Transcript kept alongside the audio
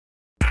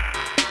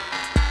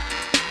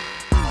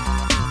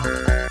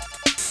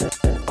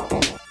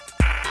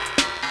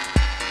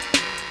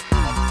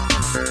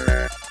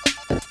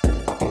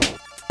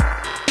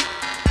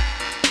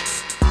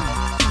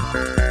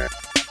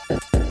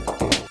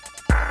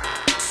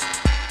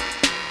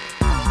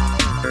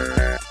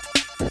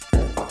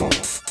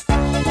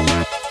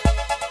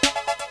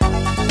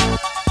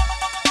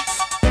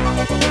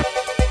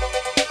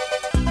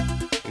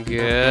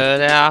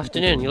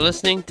afternoon. You're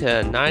listening to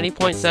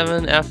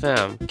 90.7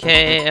 FM,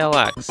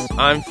 KALX.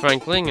 I'm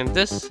Frank Ling, and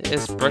this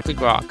is Berkeley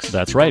Groks.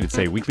 That's right. It's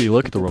a weekly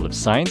look at the world of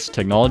science,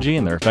 technology,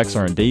 and their effects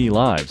on our daily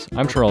lives.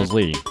 I'm Charles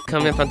Lee.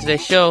 Coming up on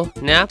today's show,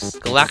 naps,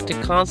 galactic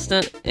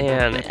constant,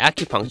 and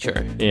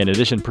acupuncture. In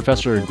addition,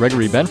 Professor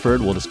Gregory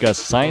Benford will discuss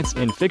science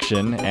in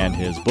fiction and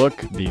his book,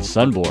 The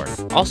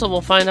Sunborn. Also, we'll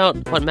find out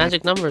what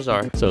magic numbers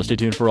are. So stay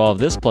tuned for all of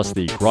this, plus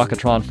the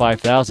Grokatron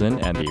 5000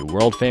 and the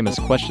world-famous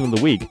question of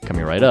the week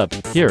coming right up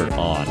here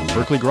on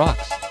Berkeley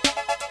Groks.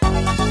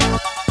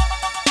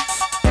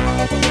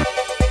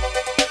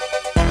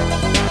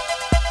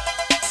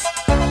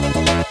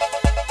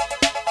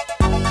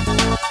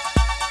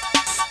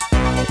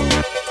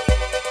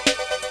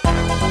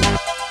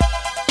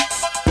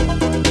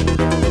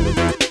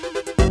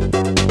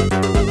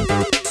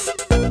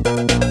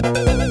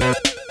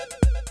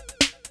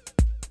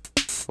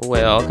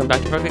 Welcome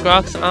back to Berkeley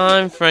Groks.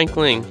 I'm Frank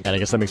Ling. And I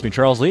guess that makes me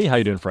Charles Lee. How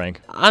you doing,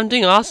 Frank? I'm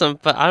doing awesome,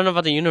 but I don't know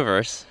about the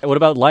universe. What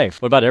about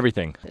life? What about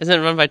everything? Isn't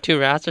it run by two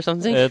rats or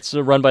something? It's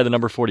run by the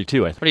number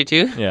 42, I think.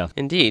 42? Yeah.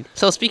 Indeed.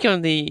 So speaking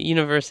of the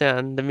universe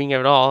and the meaning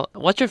of it all,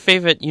 what's your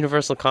favorite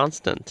universal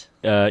constant?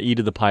 E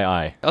to the pi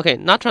I. Okay,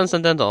 not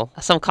transcendental.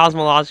 Some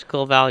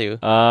cosmological value.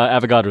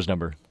 Avogadro's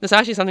number. There's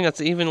actually something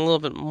that's even a little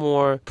bit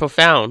more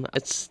profound.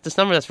 It's this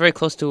number that's very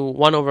close to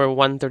 1 over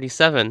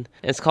 137.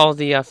 It's called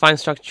the fine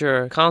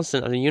structure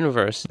constant of the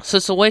universe. So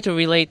it's a way to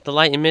relate the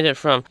light emitted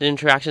from the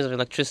interactions of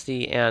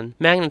electricity and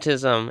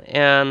magnetism.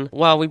 And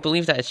while we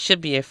believe that it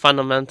should be a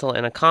fundamental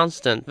and a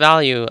constant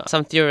value,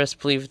 some theorists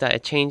believe that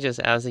it changes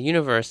as the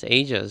universe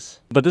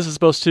ages. But this is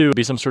supposed to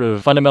be some sort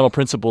of fundamental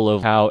principle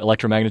of how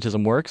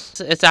electromagnetism works?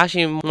 So it's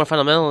actually more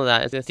fundamental than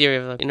that. It's the theory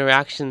of the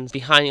interactions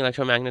behind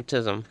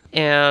electromagnetism.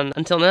 And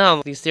until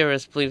now, these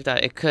theorists believe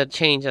that it could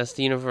change as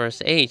the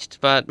universe aged.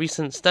 But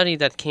recent study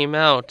that came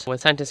out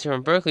with scientists here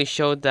in Berkeley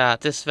showed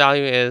that this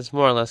value is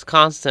more or less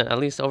constant, at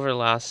least over the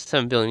last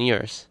 7 billion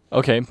years.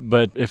 Okay,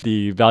 but if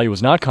the value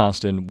was not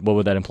constant, what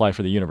would that imply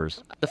for the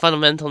universe? The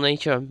fundamental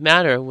nature of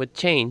matter would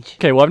change.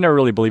 Okay, well, I've never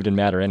really believed in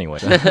matter anyway.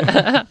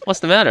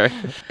 What's the matter?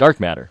 Dark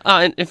matter.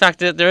 In fact,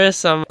 there is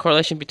some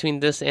correlation between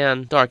this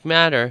and dark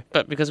matter,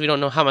 but because we don't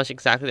know how much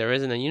exactly there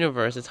is in the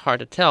universe, it's hard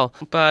to tell.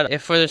 But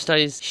if further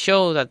studies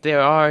show that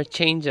there are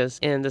changes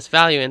in this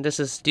value, and this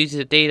is due to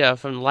the data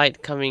from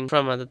light coming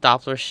from the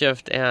Doppler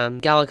shift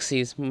and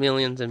galaxies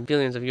millions and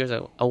billions of years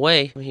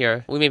away from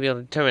here, we may be able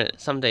to determine it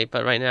someday.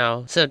 But right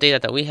now, set of data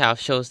that we have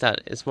shows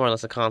that it's more or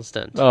less a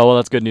constant. Oh, well,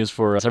 that's good news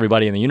for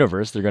everybody in the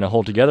universe. They're going to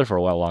hold together for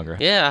a while longer.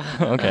 Yeah.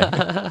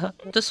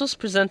 Okay. This was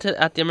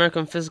presented at the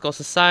American Physical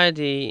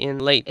Society in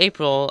late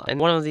April,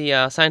 and one of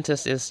the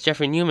scientists is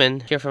Jeffrey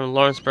Newman, here from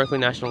Lawrence Berkeley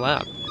National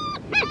Lab.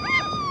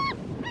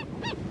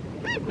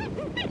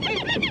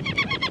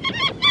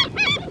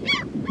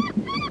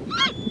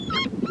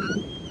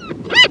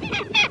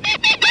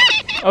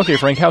 Okay,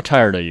 Frank, how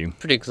tired are you?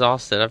 Pretty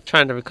exhausted. I'm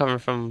trying to recover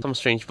from some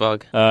strange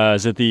bug.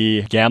 Is it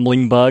the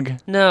gambling bug?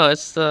 No,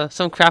 it's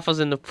some crap was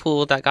in the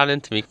pool that got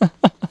into me.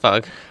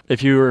 Bug.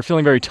 If you're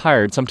feeling very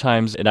tired,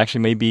 sometimes it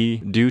actually may be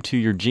due to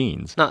your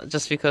genes. Not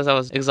just because I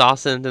was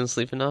exhausted and didn't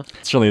sleep enough.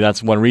 Certainly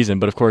that's one reason,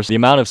 but of course the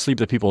amount of sleep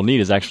that people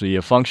need is actually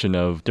a function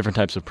of different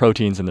types of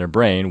proteins in their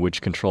brain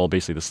which control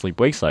basically the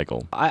sleep-wake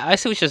cycle. I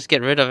say we should just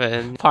get rid of it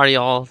and party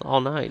all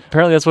night.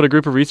 Apparently that's what a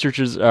group of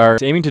researchers are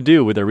aiming to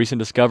do with their recent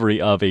discovery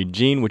of a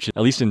gene which,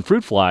 at least in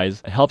fruit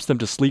flies, helps them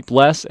to sleep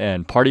less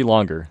and party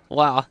longer.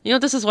 Wow.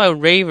 This is why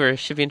ravers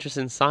should be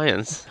interested in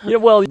science. Yeah,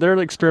 well, they're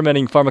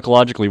experimenting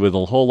pharmacologically with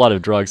a whole lot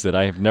of drugs that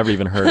I have never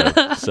even heard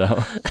of,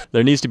 so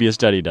there needs to be a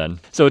study done.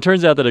 So it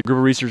turns out that a group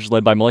of researchers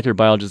led by molecular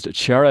biologist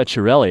Chiara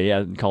Cirelli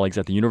and colleagues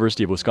at the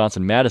University of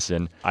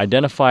Wisconsin-Madison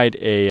identified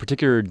a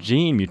particular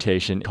gene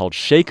mutation called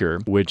Shaker,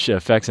 which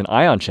affects an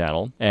ion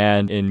channel,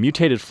 and in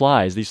mutated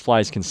flies, these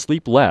flies can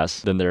sleep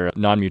less than their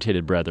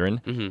non-mutated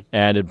brethren,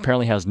 and it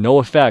apparently has no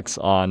effects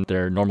on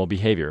their normal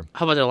behavior.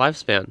 How about their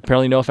lifespan?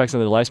 Apparently no effects on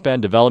their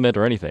lifespan, development,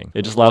 or anything.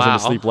 It just allows them to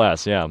sleep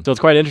less, yeah. So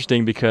it's quite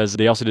interesting because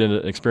they also did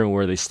an experiment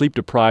where they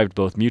sleep-deprived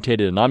both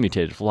mutated and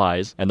non-mutated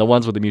flies, and the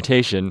ones with the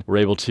mutation were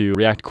able to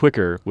react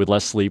quicker with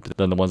less sleep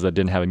than the ones that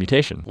didn't have a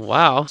mutation.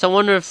 Wow. So I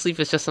wonder if sleep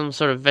is just some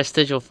sort of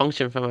vestigial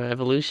function from our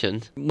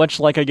evolution. Much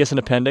like, I guess, an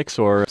appendix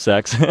or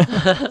sex.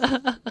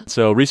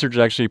 So researchers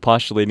are actually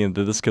postulating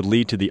that this could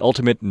lead to the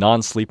ultimate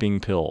non-sleeping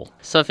pill.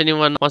 So if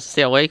anyone wants to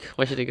stay awake,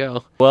 where should they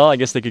go? Well, I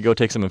guess they could go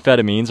take some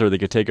amphetamines, or they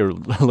could take a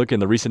look in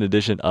the recent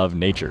edition of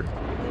Nature.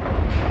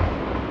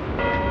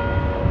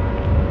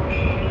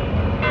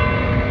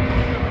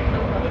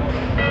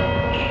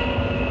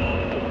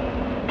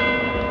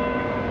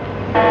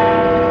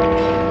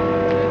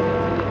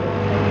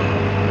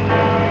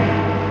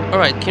 All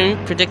right, can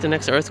we predict the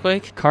next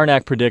earthquake?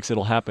 Karnak predicts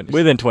it'll happen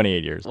within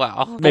 28 years.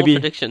 Wow, bold Maybe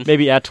prediction.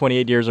 maybe at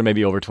 28 years or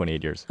maybe over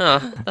 28 years.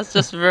 Huh, that's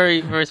just very,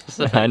 very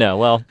specific. I know.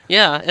 Well,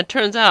 Yeah, it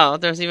turns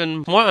out there's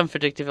even more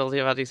unpredictability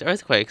about these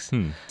earthquakes.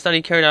 A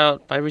study carried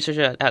out by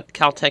researchers at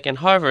Caltech and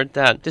Harvard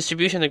that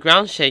distribution of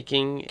ground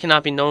shaking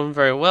cannot be known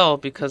very well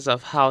because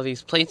of how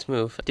these plates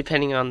move.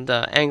 Depending on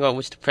the angle at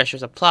which the pressure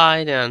is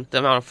applied and the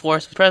amount of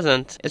force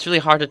present, it's really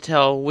hard to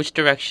tell which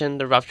direction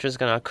the rupture is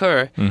going to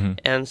occur.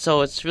 And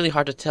so it's really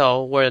hard to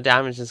tell where the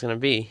damage is going to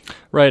be.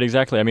 right,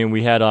 exactly. I mean,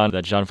 we had on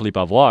that Jean-Philippe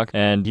Avoc,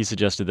 and he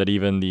suggested that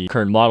even the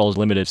current model is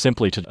limited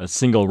simply to a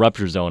single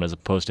rupture zone as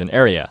opposed to an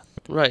area.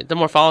 Right, the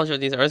morphology of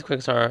these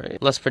earthquakes are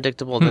less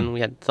predictable than we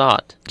had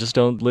thought. Just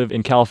don't live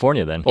in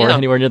California then, or Yeah.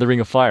 anywhere near the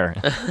Ring of Fire.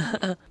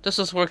 This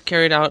was work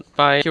carried out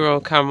by Hiro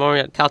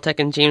Kawamori at Caltech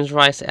and James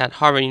Rice at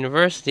Harvard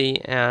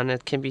University, and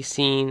it can be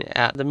seen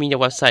at the media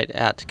website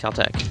at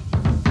Caltech.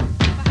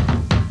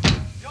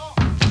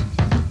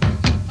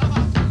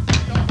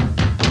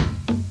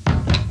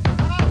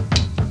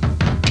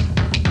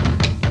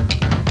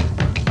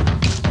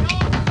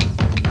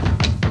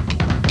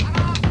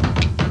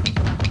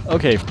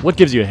 Okay, what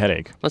gives you a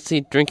headache? Let's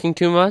see, drinking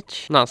too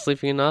much? Not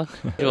sleeping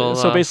enough?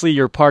 So basically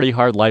your party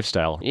hard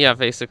lifestyle. Yeah,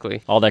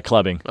 basically. All that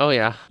clubbing. Oh,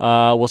 yeah.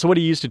 Well, so what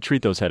do you use to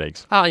treat those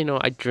headaches? I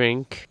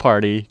drink.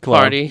 Party,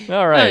 club. Party.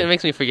 All right. It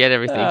makes me forget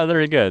everything.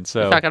 Very good.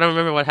 So In fact, I don't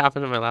remember what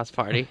happened at my last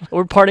party.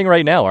 we're partying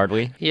right now, aren't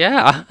we?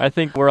 Yeah, I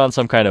think we're on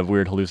some kind of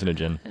weird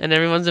hallucinogen. and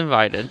everyone's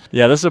invited.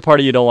 Yeah, this is a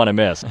party you don't want to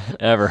miss,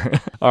 ever.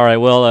 All right,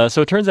 well,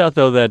 so it turns out,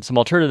 though, that some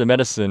alternative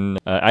medicine,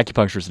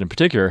 acupuncturists in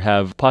particular,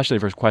 have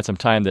postulated for quite some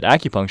time that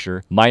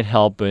acupuncture might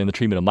help in the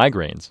treatment of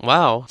migraines.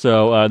 Wow.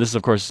 So this is,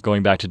 of course,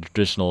 going back to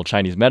traditional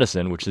Chinese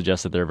medicine, which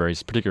suggests that there are very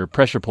particular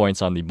pressure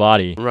points on the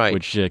body, Right.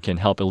 which can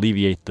help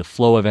alleviate the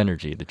flow of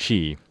energy, the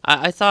qi.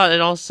 I thought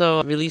it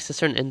also released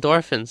certain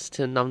endorphins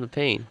to numb the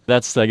pain.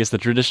 That's, I guess, the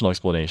traditional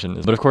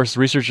explanation. But of course,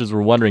 researchers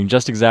were wondering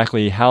just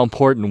exactly how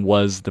important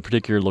was the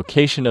particular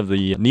location of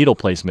the needle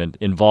placement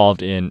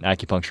involved in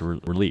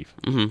acupuncture relief.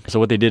 So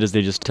what they did is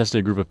they just tested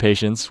a group of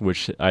patients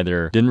which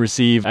either didn't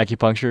receive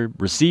acupuncture,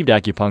 received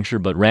acupuncture,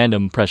 but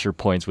random pressure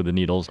points with the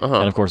needles,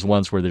 and of course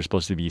ones where they're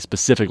supposed to be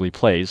specifically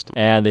placed.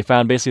 And they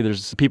found basically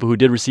there's people who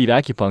did receive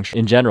acupuncture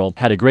in general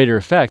had a greater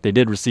effect. They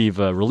did receive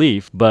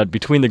relief, but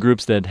between the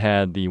groups that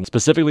had the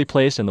specifically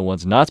placed and the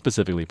ones not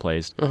specifically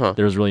placed,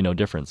 there was really no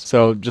difference.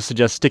 So just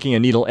suggest sticking a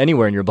needle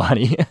anywhere in your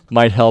body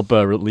might help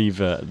relieve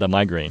the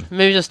migraine.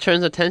 Maybe just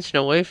turns attention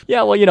away from...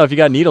 Yeah, well, if you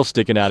got needles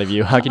sticking out of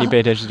you, how can you pay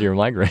attention to your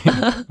migraine?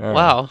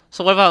 Wow.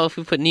 So what about if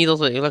we put needles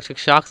with electric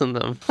shocks in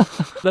them?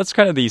 That's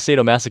kind of the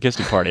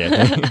sadomasochistic party, I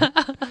think.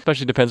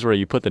 Especially depends where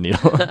you put the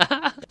needle.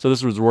 So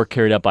this was work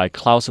carried out by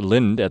Klaus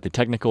Lind at the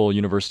Technical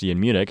University in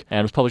Munich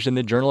and was published in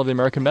the Journal of the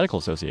American Medical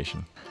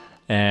Association.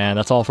 And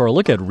that's all for a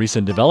look at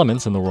recent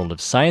developments in the world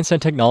of science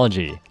and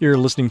technology. You're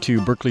listening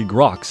to Berkeley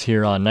Groks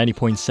here on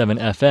 90.7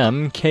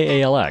 FM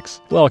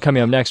KALX. Well,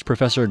 coming up next,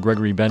 Professor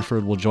Gregory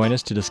Benford will join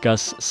us to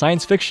discuss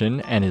science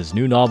fiction and his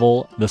new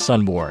novel, The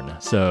Sunborn.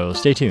 So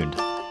stay tuned.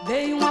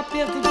 Dei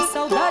aperto de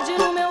saudade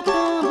no meu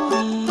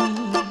tamborim.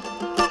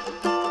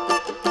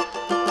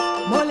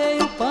 Molhei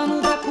o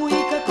pano da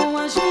cuíca com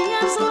as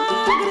minhas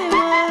lágrimas.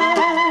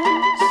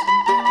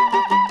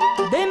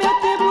 Dei meu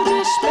tempo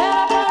de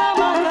espera para a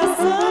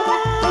marcação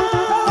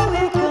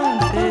e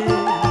cantei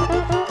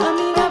a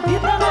minha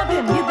vida na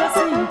avenida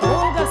sem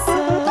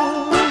empolgação.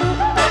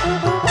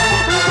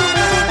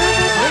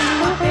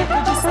 Dei aperto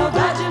de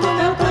saudade no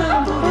meu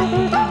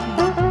tamborim.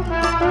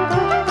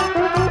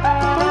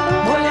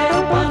 Molhei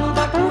o pano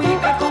da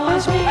cuíca com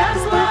as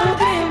minhas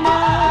lágrimas.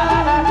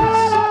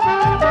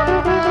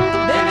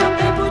 Dei meu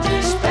tempo de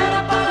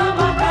espera para a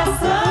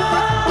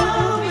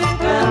marcação e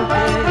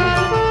cantei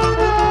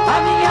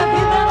a minha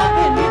vida na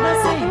avenida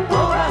sem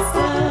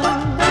empolgação.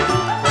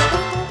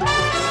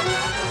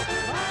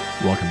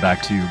 Welcome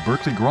back to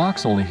Berkeley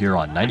Groks, only here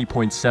on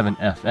 90.7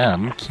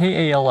 FM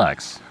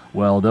KALX.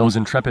 Well, those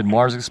intrepid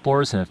Mars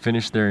explorers have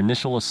finished their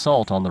initial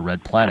assault on the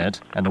Red Planet,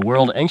 and the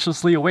world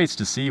anxiously awaits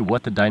to see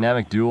what the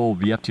dynamic duo will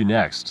be up to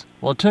next.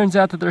 Well, it turns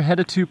out that they're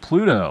headed to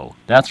Pluto.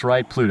 That's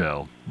right,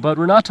 Pluto. But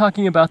we're not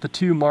talking about the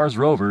two Mars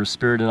rovers,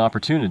 Spirit and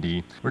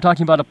Opportunity. We're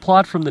talking about a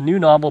plot from the new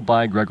novel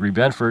by Gregory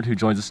Benford, who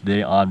joins us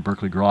today on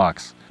Berkeley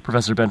Groks.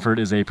 Professor Benford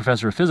is a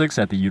professor of physics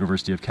at the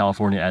University of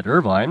California at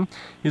Irvine.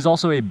 He's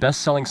also a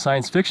best-selling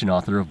science fiction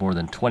author of more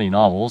than 20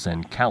 novels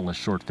and countless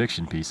short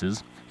fiction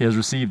pieces. He has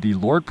received the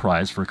Lord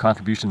Prize for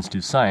contributions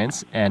to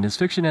science, and his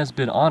fiction has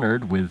been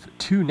honored with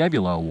 2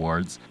 Nebula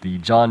Awards, the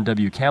John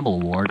W. Campbell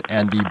Award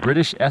and the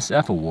British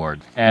SF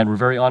Award. And we're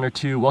very honored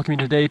to welcome you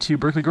today to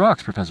Berkeley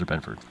Groks, Professor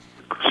Benford.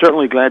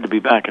 Certainly glad to be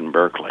back in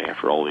Berkeley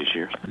after all these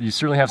years. You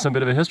certainly have some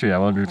bit of a history. I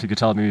wonder if you could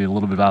tell me a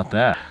little bit about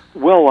that.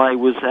 Well, I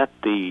was at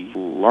the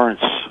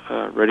Lawrence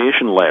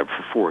radiation lab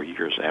for 4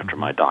 years after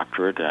my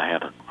doctorate. I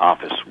had an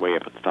office way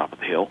up at the top of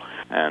the hill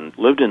and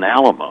lived in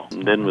Alamo.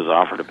 And then was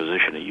offered a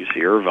position at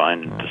UC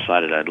Irvine and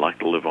decided I'd like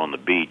to live on the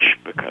beach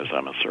because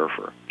I'm a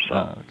surfer.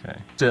 So, okay.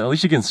 So at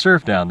least you can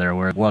surf down there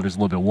where the water's a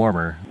little bit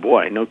warmer.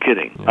 boy, no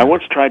kidding. I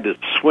once tried to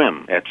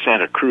swim at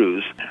Santa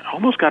Cruz and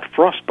almost got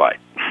frostbite.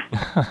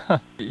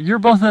 You're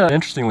both,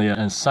 interestingly,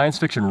 a science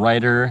fiction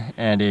writer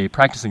and a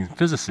practicing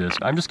physicist.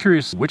 I'm just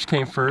curious which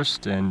came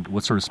first and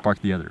what sort of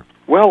sparked the other.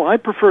 Well, I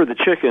prefer the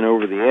chicken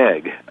over the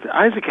egg.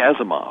 Isaac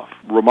Asimov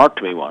remarked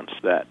to me once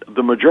that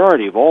the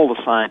majority of all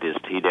the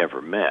scientists he'd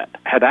ever met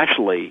had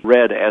actually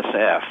read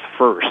SF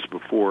first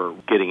before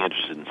getting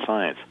interested in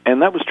science.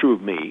 And that was true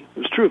of me. It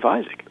was true of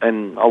Isaac.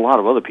 And a lot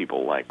of other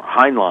people like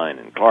Heinlein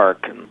and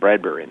Clark and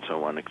Bradbury and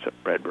so on,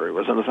 except Bradbury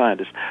wasn't a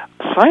scientist.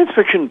 Science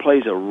fiction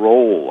plays a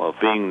role of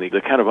being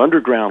the kind of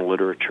underground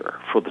literature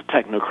for the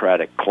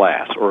technocratic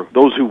class, or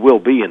those who will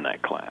be in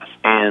that class.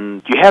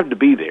 And you have to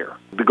be there.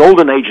 The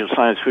golden age of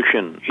science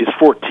fiction is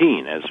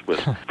 14, as was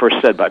first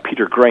said by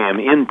Peter Graham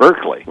in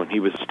Berkeley when he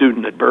was a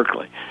student at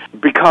Berkeley,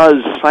 because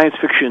science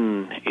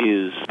fiction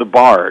is the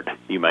bard,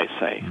 you might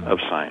say, of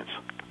science.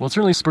 Well, it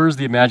certainly spurs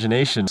the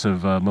imaginations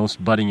of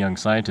most budding young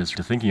scientists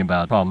to thinking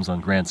about problems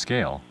on grand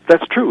scale.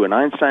 That's true, and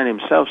Einstein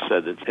himself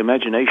said that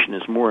imagination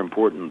is more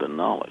important than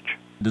knowledge.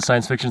 Does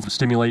science fiction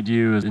stimulate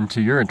you into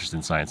your interest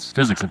in science,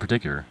 physics in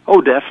particular?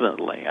 Oh,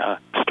 definitely. I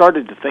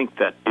started to think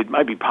that it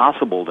might be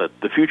possible that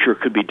the future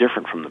could be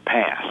different from the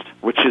past,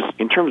 which is,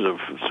 in terms of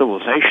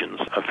civilizations,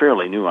 a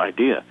fairly new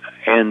idea.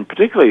 And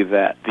particularly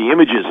that the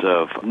images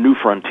of new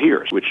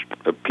frontiers, which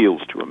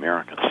appeals to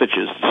Americans, such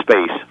as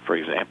space, for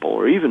example,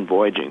 or even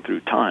voyaging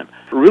through time,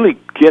 really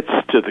gets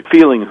to the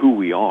feeling who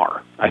we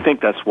are. I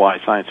think that's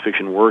why science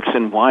fiction works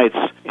and why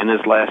it's, in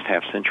this last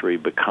half century,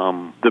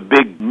 become the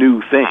big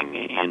new thing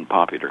in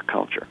popular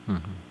culture.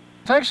 Mm-hmm.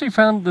 I've actually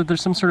found that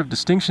there's some sort of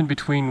distinction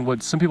between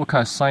what some people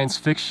call science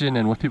fiction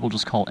and what people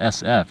just call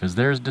SF. Is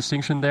there a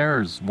distinction there,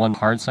 or is one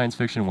hard science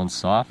fiction, one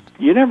soft?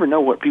 You never know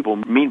what people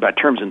mean by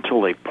terms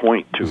until they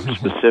point to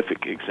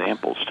specific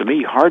examples. To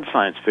me, hard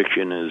science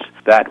fiction is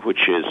that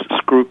which is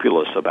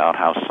scrupulous about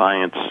how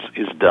science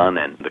is done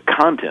and the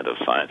content of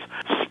science.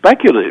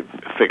 Speculative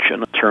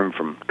fiction, a term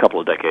from a couple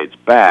of decades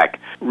back,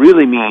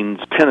 really means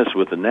tennis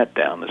with the net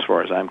down, as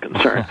far as I'm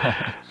concerned.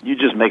 You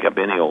just make up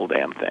any old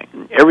damn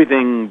thing.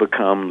 Everything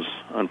becomes,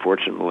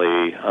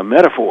 unfortunately, a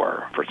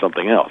metaphor for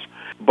something else.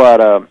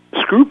 But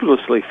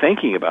scrupulously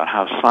thinking about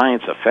how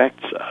science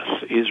affects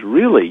us is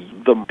really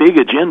the big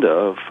agenda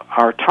of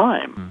our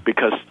time,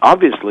 because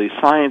obviously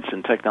science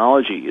and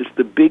technology is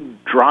the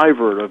big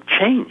driver of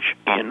change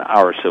in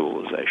our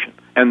civilization.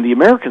 And the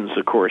Americans,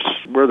 of course,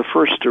 were the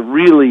first to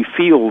really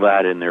feel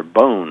that in their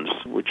bones,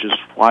 which is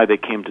why they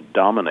came to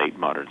dominate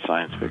modern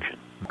science fiction.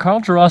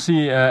 Carl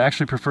Djerassi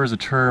actually prefers the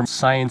term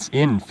science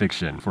in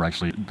fiction for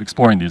actually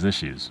exploring these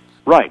issues.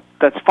 Right.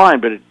 That's fine,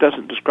 but it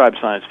doesn't describe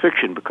science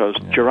fiction because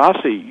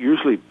Djerassi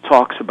usually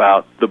talks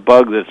about the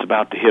bug that's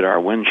about to hit our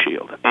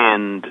windshield.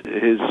 And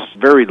his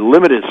very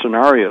limited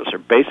scenarios are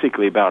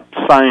basically about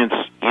science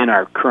in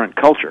our current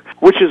culture,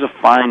 which is a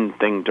fine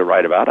thing to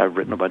write about. I've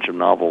written a bunch of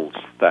novels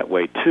that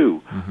way,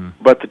 too. Mm-hmm.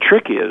 But the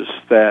trick is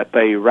that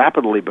they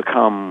rapidly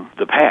become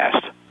the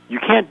past. You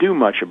can't do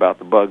much about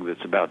the bug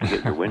that's about to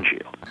hit your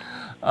windshield.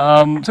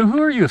 So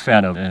who are you a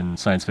fan of in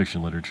science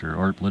fiction literature,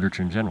 or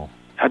literature in general?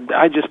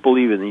 I just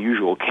believe in the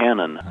usual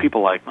canon.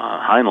 People like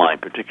Heinlein,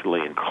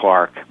 particularly, and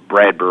Clark,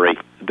 Bradbury,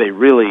 they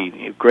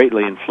really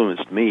greatly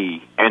influenced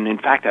me. And in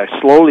fact, I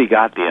slowly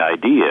got the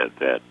idea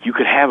that you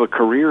could have a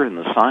career in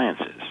the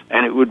sciences,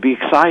 and it would be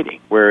exciting.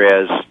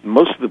 Whereas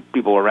most of the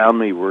people around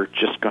me were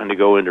just going to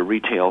go into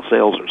retail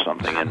sales or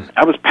something. And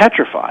I was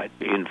petrified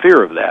in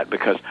fear of that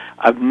because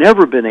I've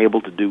never been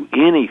able to do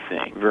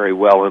anything very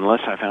well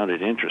unless I found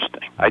it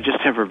interesting. I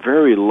just have a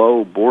very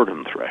low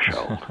boredom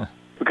threshold.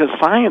 Because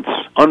science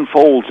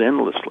unfolds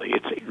endlessly.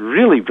 It's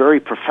really very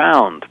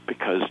profound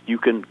because you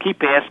can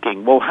keep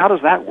asking, well, how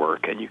does that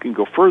work? And you can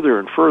go further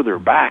and further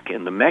back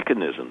in the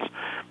mechanisms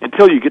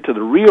until you get to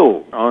the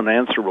real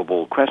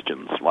unanswerable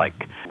questions,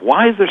 like,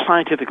 why is there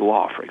scientific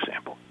law, for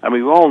example? I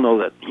mean, we all know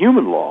that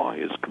human law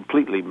is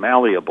completely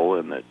malleable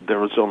and that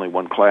there is only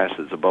one class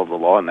that's above the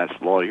law, and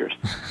that's lawyers.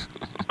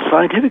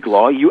 Scientific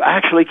law, you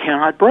actually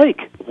cannot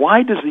break.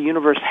 Why does the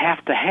universe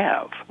have to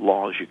have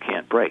laws you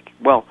can't break?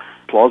 Well,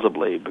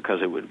 plausibly,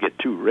 because it would get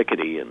too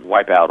rickety and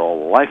wipe out all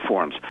the life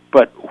forms.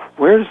 But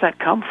where does that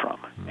come from?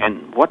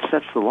 And what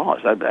sets the laws?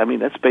 I mean,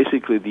 that's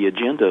basically the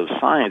agenda of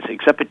science,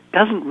 except it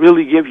doesn't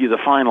really give you the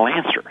final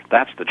answer.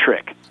 That's the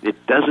trick.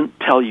 It doesn't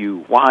tell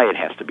you why it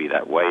has to be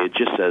that way. It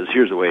just says,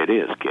 here's the way it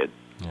is, kid.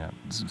 Yeah.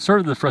 Sort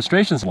of the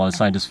frustrations a lot of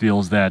scientists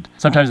feel is that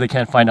sometimes they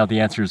can't find out the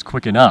answers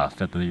quick enough,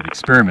 that the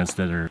experiments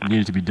that are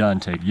needed to be done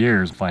take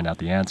years to find out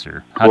the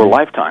answer. Or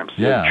lifetimes.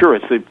 Yeah. Sure,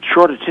 it's the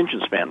short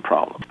attention span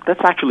problem.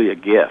 That's actually a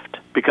gift,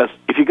 because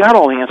if you got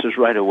all the answers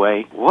right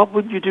away, what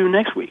would you do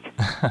next week?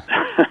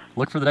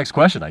 Look for the next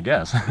question, I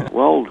guess.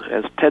 Well,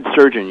 as Ted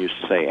Surgeon used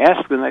to say,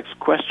 ask the next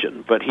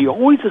question, but he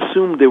always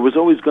assumed there was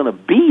always going to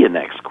be a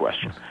next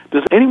question.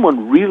 Does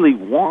anyone really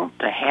want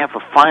to have a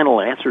final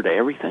answer to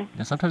everything?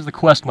 Yeah, sometimes the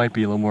quest might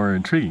be a little more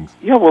intriguing.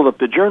 Yeah, well,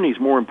 the journey is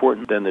more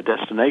important than the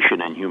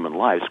destination in human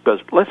lives, because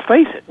let's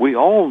face it, we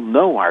all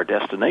know our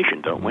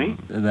destination, don't we?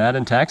 That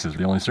and taxes,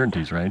 the only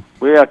certainties, right?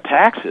 We have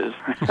taxes.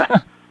 Yeah,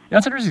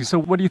 that's interesting. So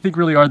what do you think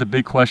really are the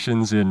big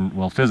questions in,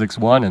 well, physics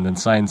 1 and then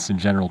science in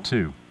general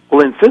 2?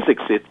 Well, in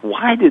physics,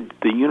 why did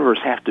the universe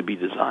have to be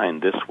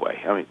designed this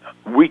way? I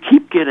mean, we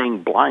keep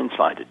getting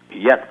blindsided,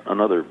 yet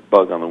another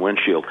bug on the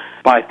windshield,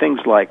 by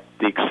things like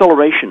the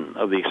acceleration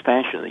of the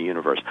expansion of the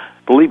universe.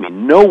 Believe me,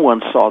 no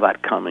one saw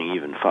that coming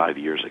even 5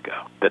 years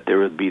ago, that there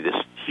would be this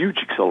huge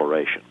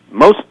acceleration.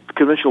 Most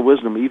conventional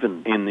wisdom,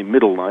 even in the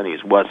middle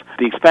 90s, was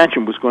the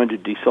expansion was going to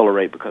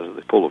decelerate because of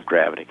the pull of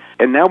gravity.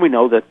 And now we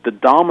know that the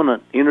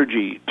dominant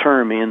energy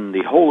term in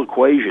the whole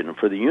equation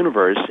for the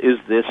universe is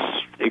this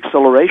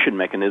acceleration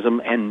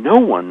mechanism, and no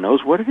one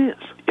knows what it is.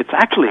 It's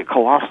actually a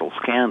colossal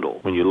scandal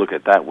when you look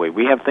at it that way.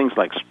 We have things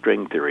like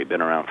string theory,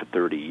 been around for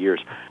 30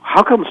 years.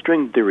 How come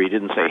string theory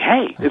didn't say,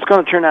 hey, it's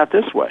going to turn out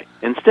this way?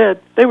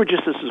 Instead, they were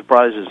just as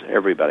surprised as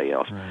everybody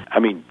else. Right. I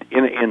mean,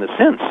 in a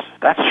sense,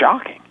 that's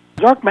shocking.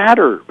 Dark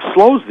matter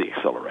slows the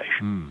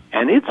acceleration,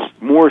 and it's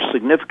more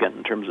significant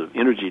in terms of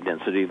energy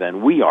density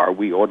than we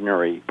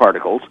ordinary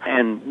particles,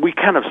 and we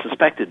kind of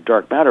suspected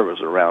dark matter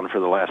was around for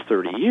the last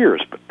 30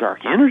 years, but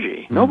dark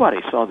energy, nobody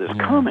saw this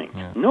coming.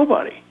 Yeah.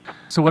 Nobody.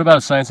 So what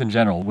about science in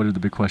general? What are the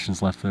big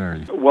questions left there?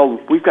 Well,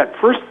 we've got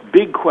first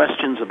big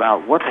questions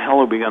about what the hell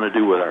are we going to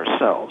do with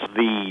ourselves.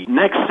 The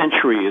next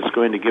century is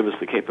going to give us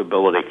the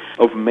capability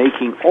of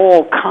making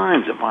all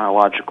kinds of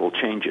biological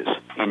changes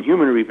in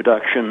human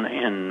reproduction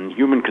and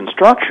human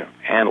construction.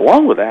 And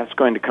along with that, it's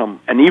going to come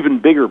an even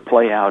bigger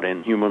play out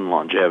in human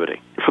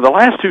longevity. For the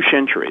last 2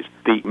 centuries,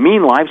 the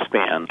mean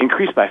lifespan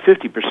increased by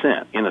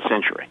 50% in a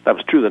century. That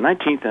was true the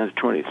 19th and the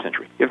 20th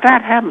century. If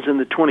that happens in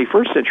the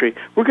 21st century,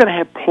 we're going to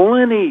have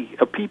plenty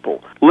of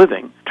people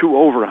living to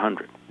over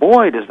 100.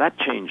 Boy, does that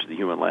change the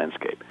human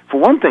landscape. For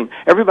one thing,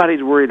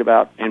 everybody's worried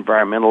about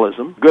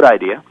environmentalism. Good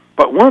idea.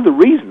 But one of the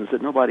reasons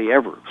that nobody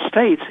ever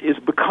states is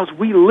because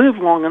we live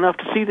long enough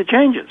to see the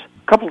changes.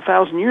 A couple of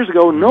thousand years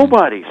ago,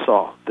 nobody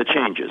saw the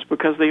changes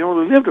because they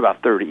only lived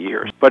about 30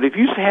 years. But if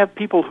you have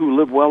people who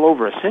live well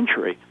over a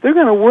century, they're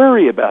going to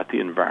worry about the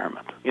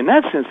environment. In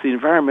that sense, the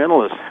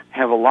environmentalists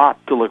have a lot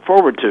to look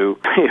forward to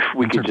if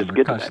we could just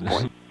get to that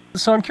point.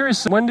 So I'm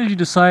curious, when did you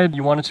decide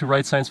you wanted to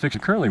write science fiction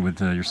currently with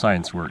your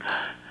science work?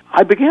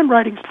 I began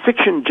writing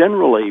fiction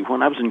generally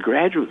when I was in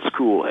graduate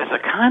school as a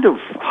kind of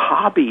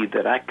hobby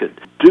that I could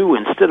do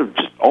instead of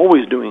just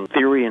always doing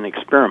theory and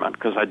experiment,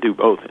 because I do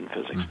both in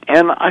physics.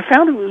 And I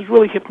found it was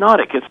really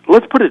hypnotic.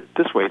 Let's put it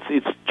this way,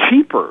 it's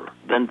cheaper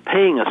than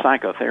paying a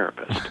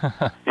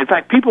psychotherapist. In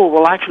fact, people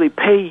will actually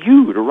pay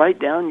you to write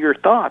down your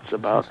thoughts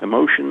about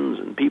emotions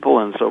and people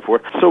and so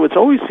forth. So it's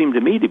always seemed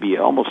to me to be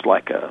almost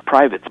like a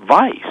private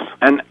vice.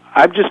 And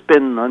I've just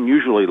been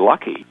unusually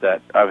lucky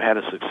that I've had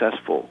a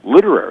successful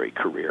literary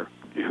career.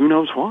 Who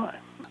knows why?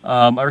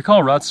 I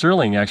recall Rod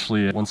Serling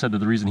actually once said that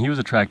the reason he was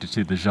attracted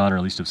to the genre,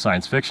 at least of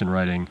science fiction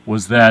writing,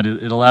 was that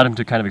it allowed him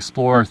to kind of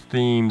explore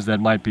themes that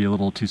might be a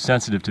little too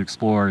sensitive to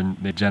explore in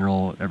a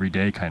general,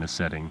 everyday kind of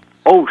setting.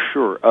 Oh,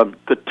 sure.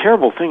 The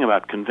terrible thing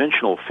about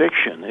conventional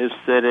fiction is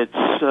that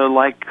it's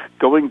like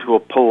going to a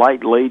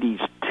polite lady's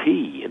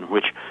tea, in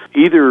which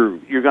either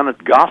you're going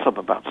to gossip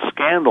about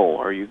scandal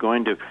or you're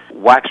going to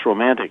wax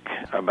romantic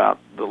about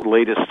the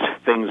latest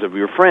things of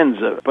your friends.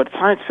 But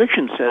science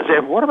fiction says, hey,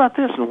 what about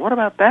this and what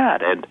about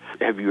that? And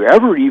have you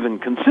ever even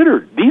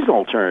considered these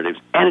alternatives?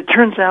 And it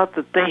turns out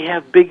that they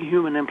have big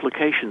human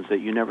implications that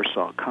you never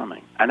saw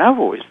coming. And I've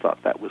always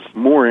thought that was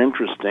more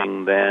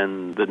interesting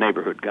than the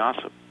neighborhood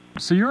gossip.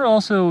 So you're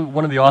also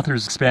one of the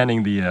authors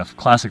expanding the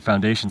classic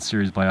Foundation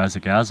series by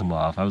Isaac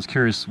Asimov. I was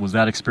curious, was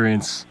that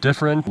experience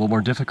different, a little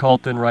more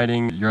difficult than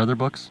writing your other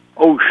books?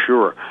 Oh,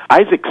 sure.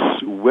 Isaac's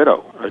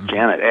widow,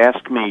 Janet,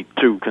 asked me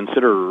to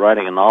consider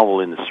writing a novel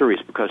in the series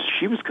because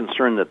she was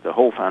concerned that the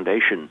whole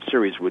Foundation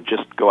series would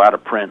just go out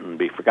of print and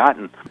be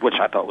forgotten, which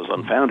I thought was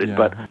unfounded. Yeah.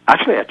 But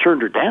actually, I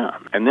turned her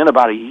down. And then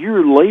about a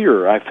year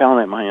later, I found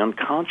that my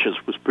unconscious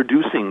was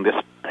producing this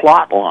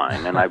plot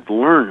line, and I've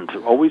learned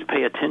to always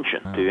pay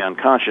attention to the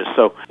unconscious.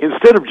 So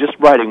instead of just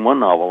writing one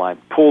novel, I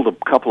pulled a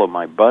couple of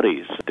my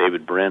buddies,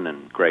 David Brin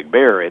and Greg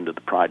Bear, into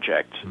the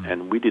project,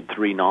 and we did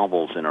 3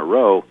 novels in a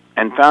row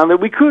and found that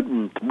we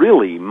couldn't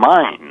really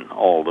mine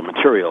all the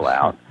material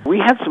out. We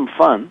had some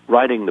fun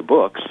writing the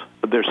books,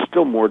 but there's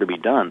still more to be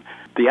done.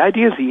 The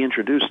ideas he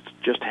introduced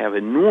just have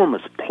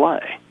enormous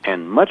play,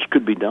 and much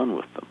could be done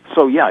with them.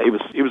 So yeah, it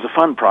was a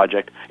fun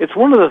project. It's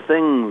one of the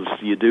things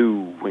you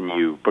do when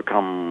you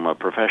become a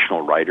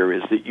professional writer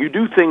is that you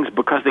do things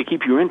because they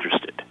keep you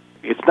interested.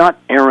 It's not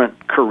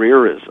errant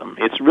careerism.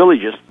 It's really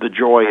just the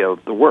joy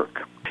of the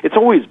work. It's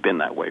always been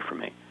that way for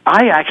me.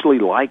 I actually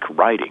like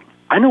writing.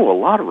 I know a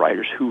lot of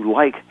writers who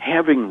like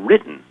having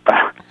written.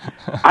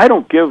 I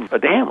don't give a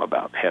damn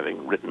about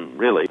having written,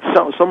 really.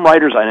 Some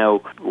writers I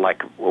know,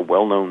 like a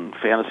well-known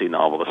fantasy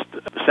novelist,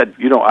 said,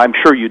 I'm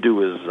sure you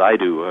do as I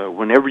do.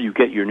 Whenever you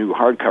get your new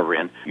hardcover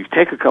in, you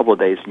take a couple of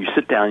days and you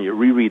sit down and you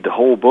reread the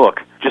whole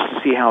book just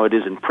to see how it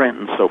is in print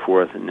and so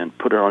forth, and then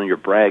put it on your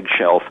brag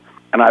shelf.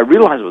 And I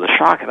realized with a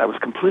shock that I was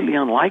completely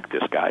unlike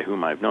this guy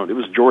whom I've known. It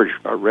was George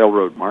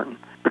Railroad Martin,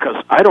 because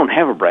I don't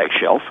have a brag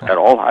shelf at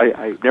all.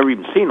 I've never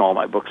even seen all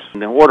my books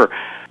in order.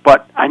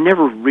 But I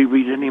never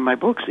reread any of my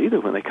books either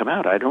when they come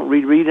out. I don't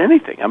reread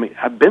anything. I mean,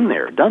 I've been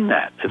there, done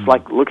that. It's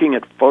like looking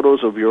at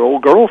photos of your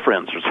old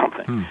girlfriends or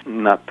something.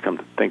 Not come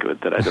to think of it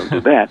that I don't do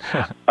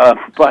that.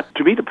 But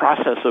to me, the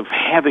process of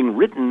having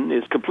written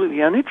is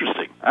completely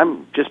uninteresting.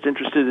 I'm just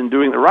interested in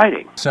doing the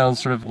writing.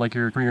 Sounds sort of like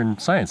your career in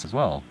science as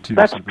well.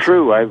 That's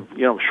true. I've,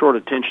 short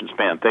attention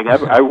span thing.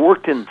 I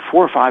worked in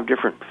 4 or 5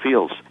 different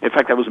fields. In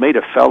fact, I was made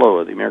a fellow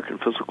of the American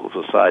Physical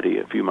Society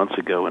a few months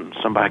ago, and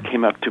somebody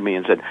came up to me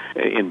and said,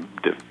 in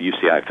the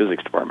UCI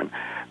physics department,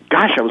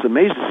 gosh, I was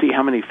amazed to see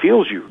how many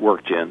fields you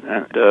worked in.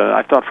 And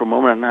I thought for a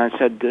moment, and I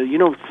said,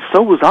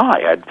 so was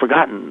I. I'd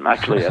forgotten,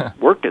 actually, I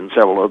worked in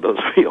several of those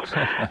fields,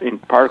 in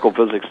particle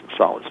physics,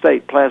 solid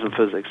state, plasma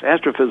physics,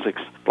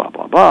 astrophysics, blah,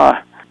 blah,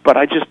 blah. But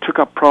I just took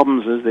up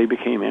problems as they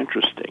became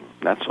interesting.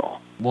 That's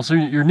all. Well, so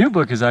your new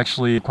book is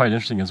actually quite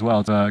interesting as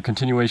well. It's a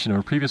continuation of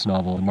a previous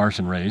novel, The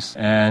Martian Race.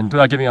 And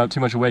without giving out too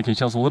much away, can you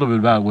tell us a little bit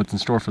about what's in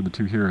store for the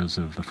 2 heroes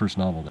of the first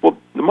novel? Well,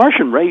 The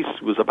Martian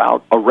Race was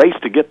about a race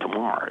to get to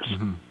Mars,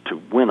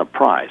 to win a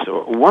prize.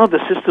 So one of the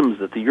systems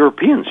that the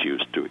Europeans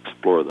used to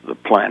explore the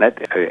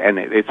planet, and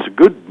it's a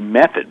good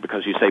method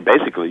because you say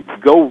basically,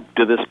 go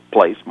to this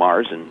place,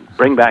 Mars, and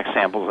bring back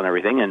samples and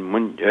everything,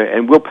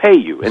 and we'll pay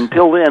you.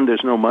 Until then,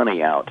 there's no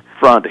money out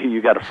front.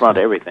 You got to front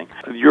everything.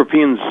 The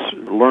Europeans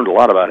learned a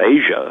lot about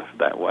Asia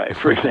that way,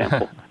 for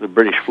example, the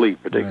British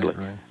fleet particularly.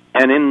 Right.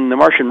 And in The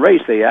Martian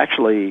Race, they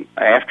actually,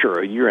 after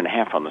a year and a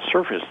half on the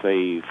surface,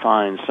 they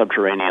find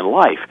subterranean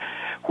life,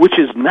 which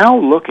is now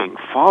looking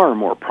far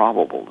more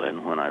probable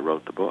than when I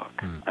wrote the book.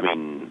 I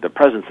mean, the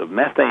presence of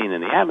methane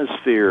in the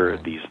atmosphere,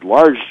 these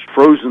large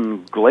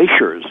frozen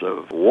glaciers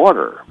of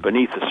water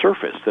beneath the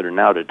surface that are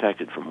now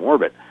detected from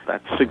orbit,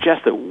 that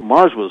suggests that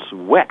Mars was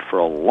wet for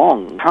a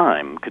long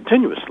time,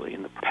 continuously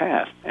in the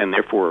past, and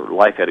therefore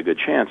life had a good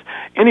chance.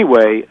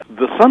 Anyway,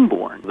 The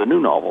Sunborn, the new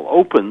novel,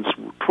 opens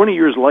 20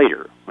 years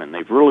later, when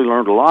they've really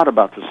learned a lot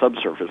about the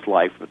subsurface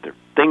life, but there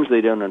are things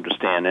they don't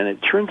understand, and it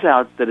turns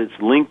out that it's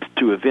linked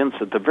to events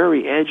at the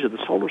very edge of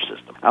the solar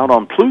system, out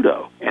on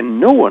Pluto, and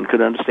no one could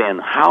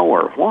understand how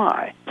or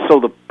why. So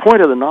the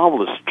point of the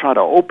novel is to try to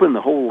open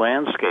the whole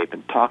landscape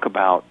and talk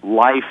about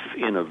life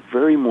in a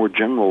very more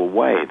general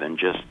way than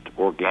just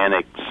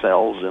organic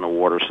cells in a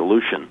water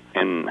solution.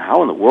 And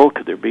how in the world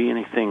could there be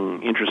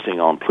anything interesting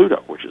on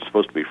Pluto, which is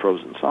supposed to be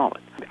frozen solid?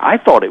 I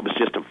thought it was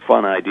just a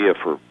fun idea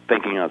for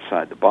thinking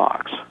outside the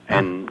box,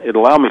 and it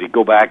allowed me to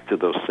go back to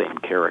those same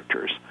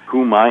characters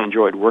whom I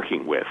enjoyed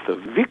working with,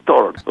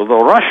 Victor, the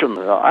Russian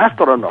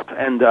astronaut,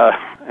 and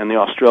the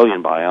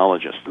Australian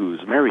biologist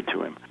who's married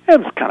to him. It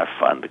was kind of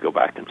fun to go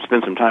back and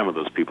spend some time with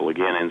those people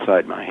again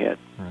inside my head.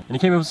 Right. And you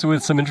came up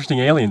with some interesting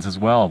aliens as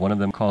well. One of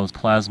them calls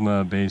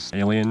plasma-based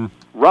alien.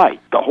 Right.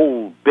 The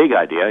whole big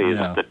idea is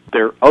that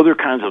there are other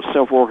kinds of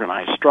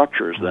self-organized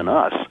structures than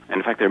us. And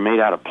in fact, they're made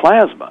out of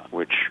plasma,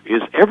 which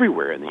is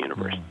everywhere in the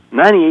universe.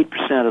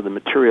 98% of the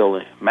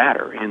material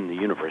matter in the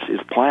universe is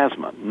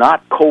plasma,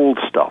 not cold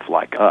stuff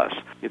like us.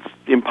 It's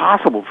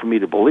impossible for me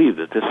to believe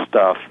that this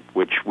stuff,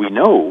 which we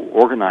know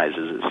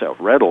organizes itself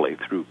readily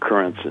through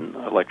currents and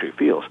electric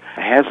fields,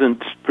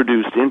 hasn't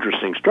produced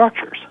interesting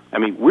structures. I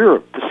mean, we're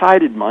a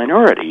decided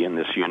minority in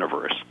this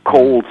universe,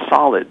 cold,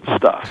 solid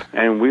stuff,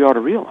 and we ought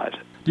to realize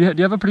it. Do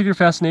you have a particular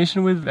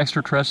fascination with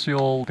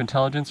extraterrestrial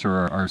intelligence, or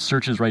are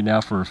searches right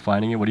now for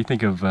finding it? What do you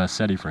think of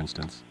SETI, for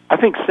instance? I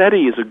think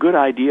SETI is a good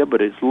idea,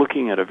 but it's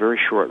looking at a very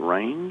short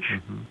range.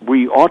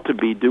 We ought to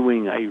be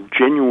doing a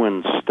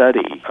genuine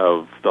study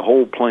of the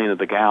whole plane of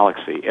the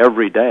galaxy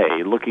every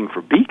day, looking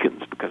for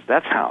beacons, because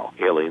that's how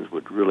aliens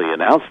would really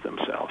announce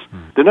themselves.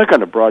 They're not going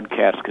to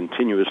broadcast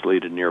continuously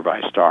to nearby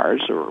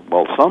stars, or,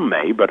 well, some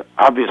may, but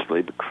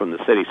obviously from the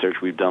SETI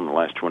search we've done the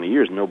last 20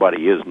 years,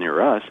 nobody is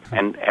near us.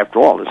 And after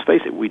all, let's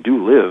face it, we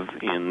do live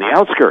in the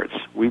outskirts.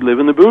 We live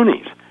in the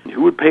boonies.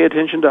 Who would pay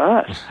attention to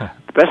us?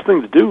 The best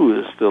thing to do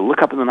is to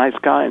look up in the night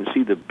sky and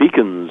see the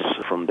beacons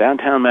from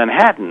downtown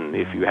Manhattan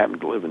if you happen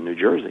to live in New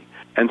Jersey.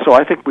 And so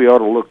I think we ought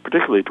to look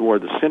particularly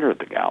toward the center of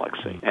the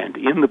galaxy and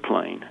in the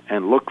plane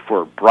and look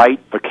for bright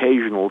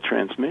occasional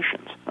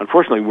transmissions.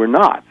 Unfortunately, we're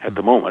not at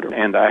the moment,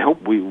 and I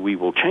hope we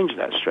will change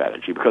that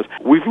strategy because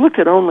we've looked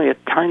at only a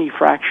tiny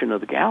fraction of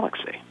the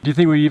galaxy. Do you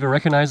think we even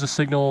recognize the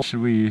signal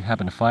should we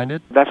happen to find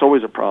it? That's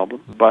always a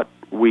problem, but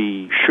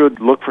we should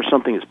look for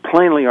something that's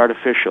plainly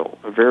artificial,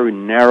 very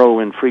narrow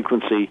in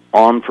frequency,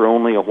 on for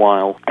only a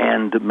while,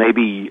 and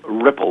maybe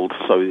rippled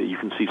so that you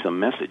can see some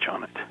message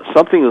on it.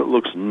 Something that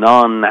looks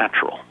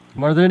non-natural.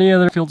 Are there any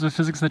other fields of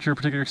physics that you're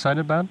particularly excited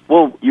about?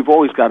 Well, you've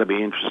always got to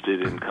be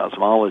interested in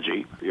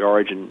cosmology, the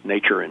origin,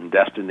 nature, and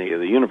destiny of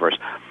the universe.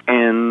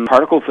 And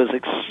particle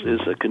physics is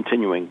a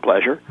continuing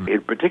pleasure.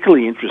 It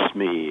particularly interests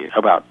me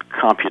about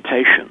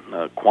computation,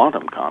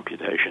 quantum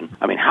computation.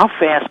 I mean, how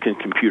fast can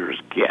computers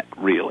get,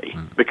 really?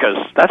 Because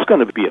that's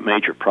going to be a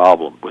major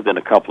problem within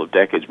a couple of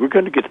decades. We're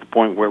going to get to the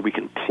point where we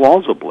can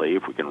plausibly,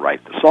 if we can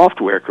write the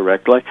software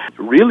correctly,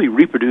 really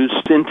reproduce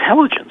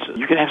intelligence.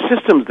 You can have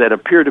systems that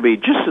appear to be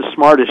just as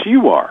smart as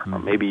you are, or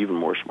maybe even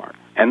more smart.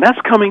 And that's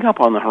coming up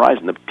on the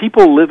horizon. The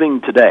people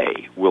living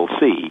today will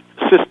see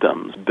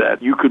systems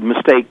that you could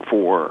mistake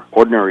for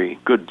ordinary,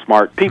 good,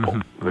 smart people,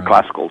 the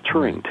classical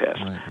Turing test.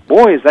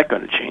 Boy, is that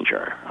going to change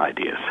our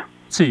ideas.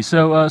 Let's see,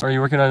 so are you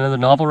working on another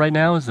novel right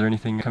now? Is there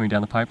anything coming down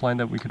the pipeline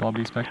that we could all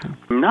be expecting?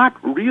 Not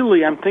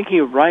really. I'm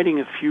thinking of writing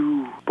a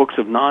few books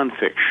of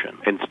nonfiction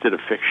instead of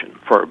fiction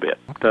for a bit,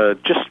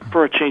 just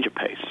for a change of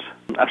pace.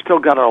 I've still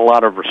got a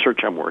lot of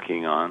research I'm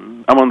working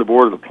on. I'm on the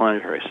board of the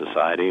Planetary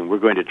Society, and we're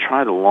going to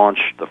try to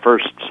launch the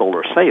first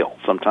solar sail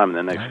sometime in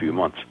the next few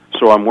months.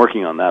 So I'm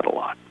working on that a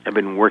lot. I've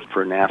been working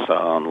for NASA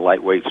on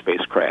lightweight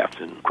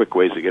spacecraft and quick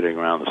ways of getting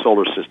around the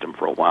solar system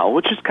for a while,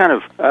 which is kind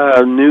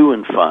of new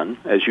and fun,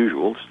 as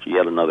usual. It's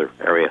yet another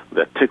area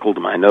that tickled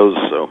my nose,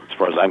 so as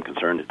far as I'm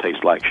concerned, it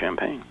tastes like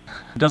champagne.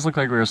 It does look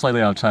like we're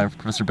slightly out of time.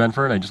 Professor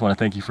Benford, I just want to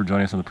thank you for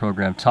joining us on the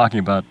program, talking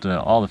about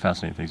all the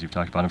fascinating things you've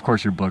talked about, and of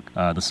course your book,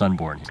 The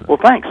Sunborn. Well,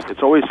 thanks.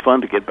 It's always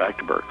fun to get back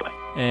to Berkeley.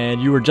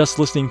 And you were just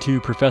listening to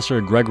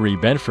Professor Gregory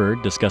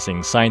Benford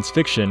discussing science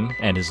fiction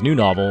and his new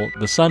novel,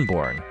 The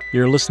Sunborn.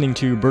 You're listening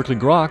to Berkeley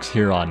Groks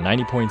here on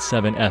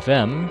 90.7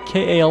 FM,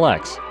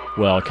 KALX.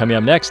 Well, coming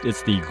up next,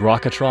 it's the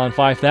Grokatron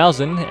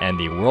 5000 and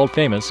the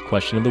world-famous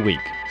Question of the Week.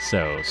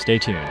 So stay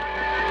tuned.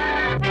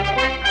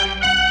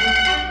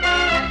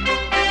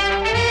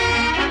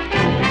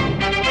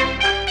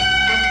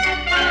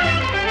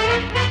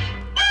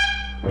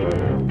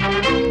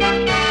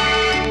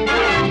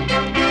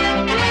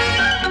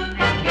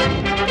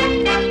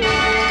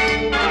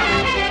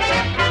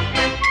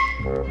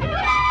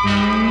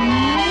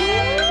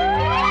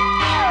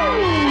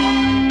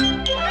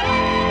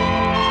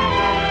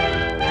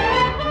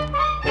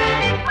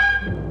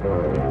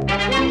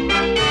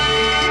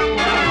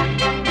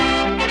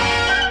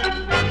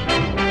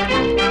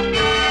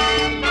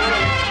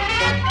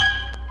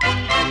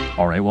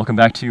 Welcome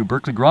back to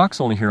Berkeley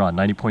Groks, only here on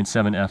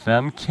 90.7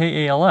 FM,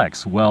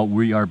 KALX. Well,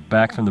 we are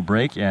back from the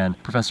break,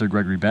 and Professor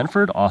Gregory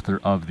Benford,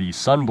 author of The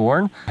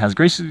Sunborn, has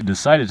graciously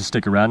decided to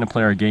stick around and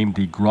play our game,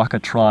 the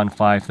Grokatron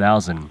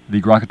 5000.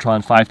 The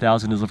Grokatron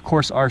 5000 is, of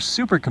course, our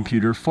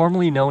supercomputer,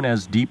 formerly known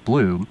as Deep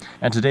Blue,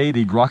 and today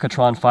the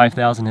Grokatron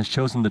 5000 has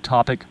chosen the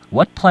topic,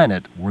 what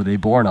planet were they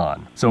born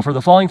on? So for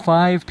the following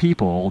 5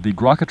 people, the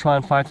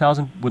Grokatron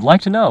 5000 would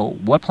like to know,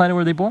 what planet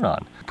were they born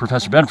on?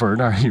 Professor Benford,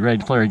 are you ready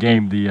to play our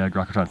game, the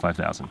Grokatron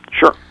 5000?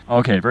 Sure.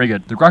 Okay, very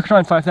good. The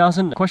Grokatron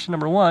 5000, question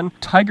number 1,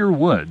 Tiger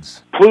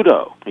Woods.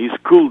 Pluto. He's a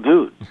cool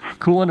dude.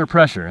 Cool under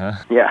pressure,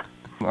 huh? Yeah.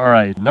 All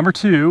right. Number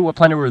 2, what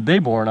planet were they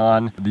born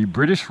on? The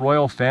British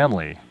royal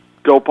family.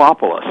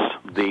 Dopopolis,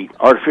 the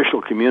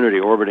artificial community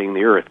orbiting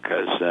the Earth,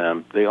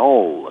 because they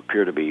all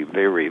appear to be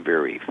very,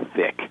 very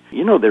thick.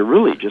 You know, they're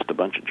really just a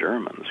bunch of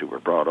Germans who were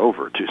brought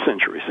over 2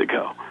 centuries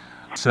ago.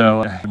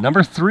 So,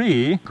 number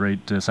 3,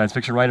 great science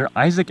fiction writer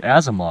Isaac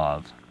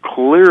Asimov.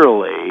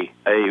 Clearly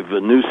a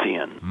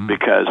Venusian,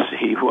 because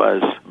he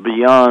was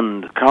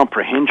beyond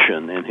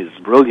comprehension in his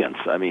brilliance.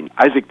 I mean,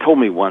 Isaac told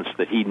me once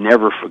that he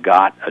never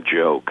forgot a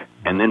joke,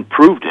 and then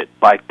proved it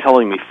by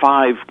telling me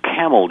 5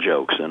 camel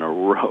jokes in a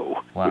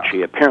row, which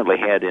he apparently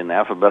had in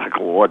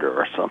alphabetical order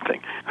or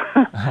something.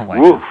 Oh my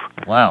Woof.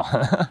 God.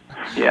 Wow.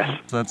 Yes.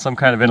 So that's some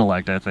kind of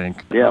intellect, I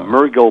think. Yeah,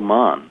 Murray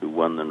Goldman, who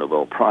won the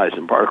Nobel Prize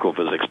in particle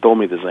physics, told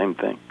me the same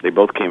thing. They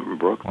both came from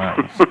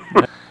Brooklyn.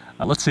 Wow.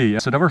 Let's see.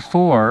 So number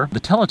 4,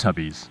 the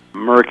Teletubbies.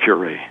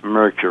 Mercury.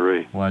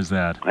 Why is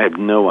that? I have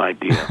no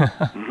idea.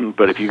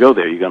 But if you go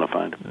there, you're going to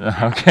find them.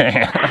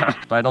 Okay.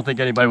 But I don't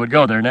think anybody would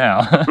go there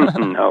now.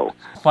 No.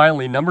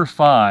 Finally, number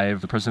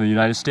 5, the President of the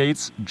United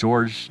States,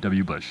 George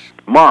W. Bush.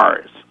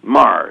 Mars.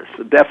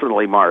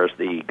 Definitely Mars,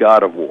 the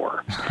god of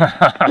war.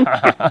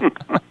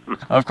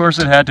 Of course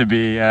it had to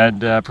be.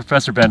 And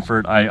Professor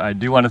Benford, I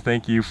do want to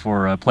thank you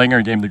for playing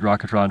our game, the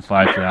Grokatron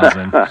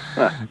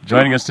 5000,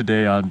 joining us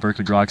today on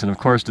Berkeley Groks, and of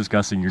course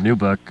discussing your new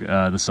book,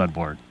 The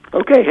Sunborn.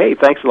 Okay, hey,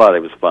 thanks a lot.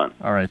 It was fun.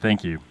 All right,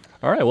 thank you.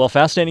 All right, well,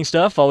 fascinating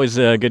stuff. Always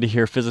good to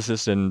hear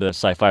physicists and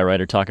sci-fi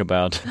writer talk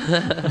about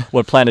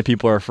what planet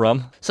people are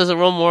from. So is it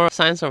real more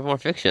science or more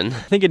fiction? I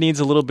think it needs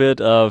a little bit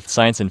of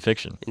science and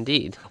fiction.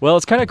 Indeed. Well,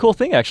 it's kind of a cool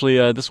thing, actually.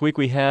 This week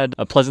we had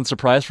a pleasant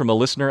surprise from a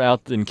listener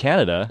out in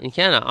Canada. In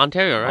Canada,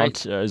 Ontario,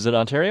 right? Is it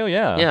Ontario?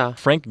 Yeah. Yeah.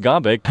 Frank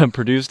Gombic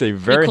produced a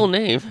very... cool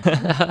name.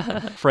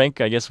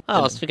 Frank, I guess...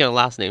 Oh, speaking of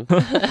last name.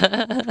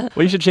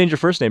 Well, you should change your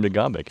first name to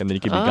Gombic, and then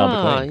you could be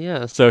Gombic Lane.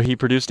 Yes. So he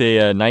produced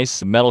a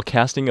nice metal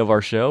casting of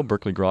our show,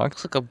 Berkeley Groks.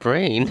 Looks like a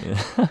brain.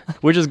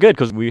 Which is good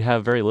because we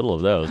have very little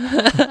of those.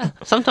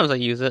 Sometimes I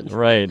use it.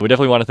 Right. We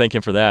definitely want to thank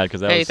him for that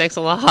because Hey, thanks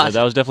a lot.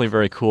 that was definitely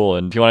very cool.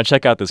 And if you want to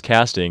check out this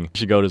casting, you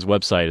should go to his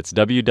website. It's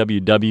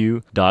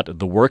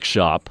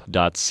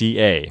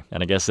www.theworkshop.ca.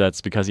 And I guess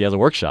that's because he has a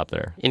workshop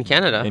there In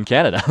Canada. in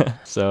Canada.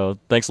 So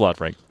thanks a lot,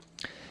 Frank.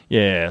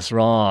 Yes,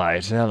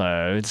 right.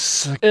 Hello.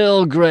 It's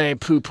Earl Grey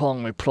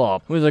Poupon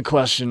McPlop with a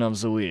question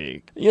of the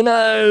week. You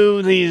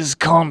know, these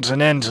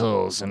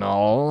Continentals and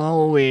all,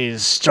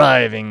 always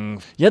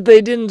striving, yet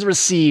they didn't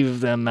receive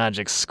their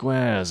magic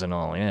squares and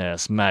all.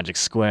 Yes, magic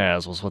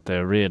squares was what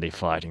they're really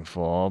fighting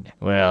for.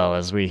 Well,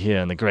 as we here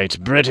in the Great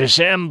British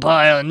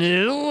Empire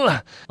knew,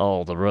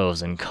 all the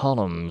rows and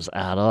columns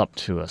add up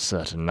to a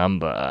certain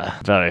number.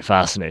 Very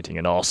fascinating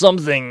and all.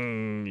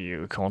 Something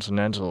you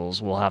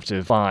Continentals will have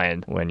to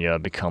find when you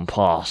become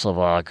part of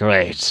our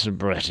Great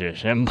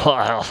British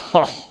Empire.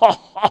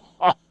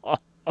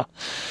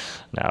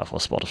 Now for a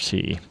spot of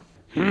tea.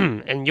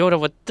 And Yoda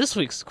with this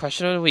week's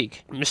question of the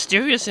week.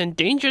 Mysterious and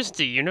dangerous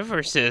the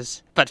universe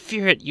is, but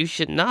fear it you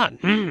should not.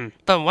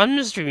 But one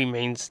mystery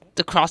remains,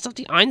 the cross of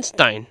the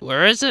Einstein.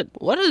 Where is it?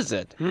 What is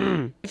it?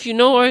 If you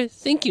know or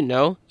think you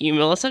know,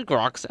 email us at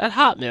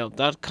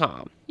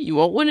groks@hotmail.com. You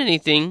won't win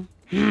anything.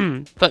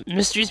 But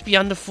mysteries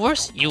beyond the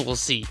Force, you will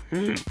see.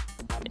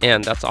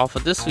 And that's all for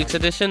this week's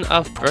edition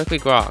of Berkeley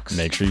Groks.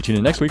 Make sure you tune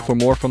in next week for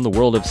more from the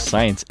world of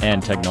science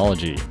and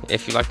technology.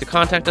 If you'd like to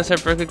contact us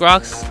at Berkeley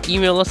Groks,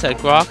 email us at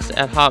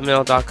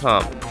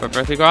groks@hotmail.com. For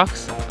Berkeley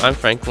Groks, I'm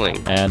Frank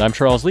Ling. And I'm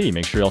Charles Lee.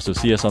 Make sure you also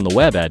see us on the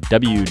web at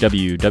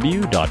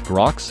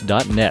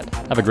www.groks.net.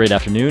 Have a great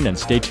afternoon and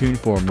stay tuned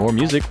for more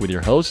music with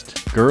your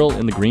host, Girl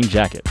in the Green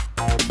Jacket.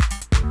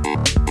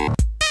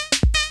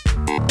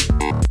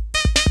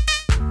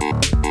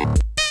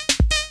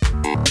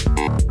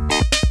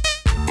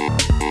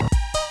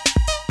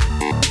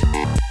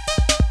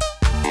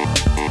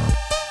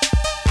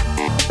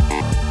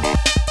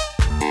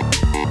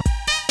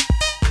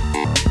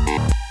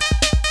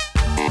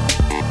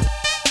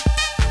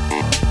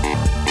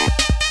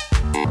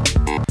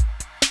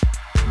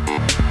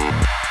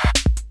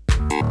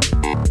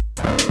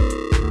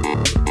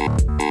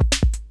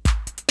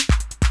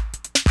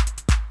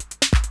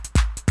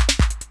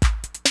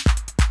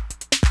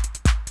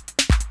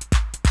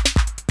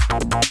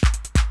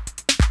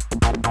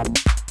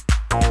 Bye.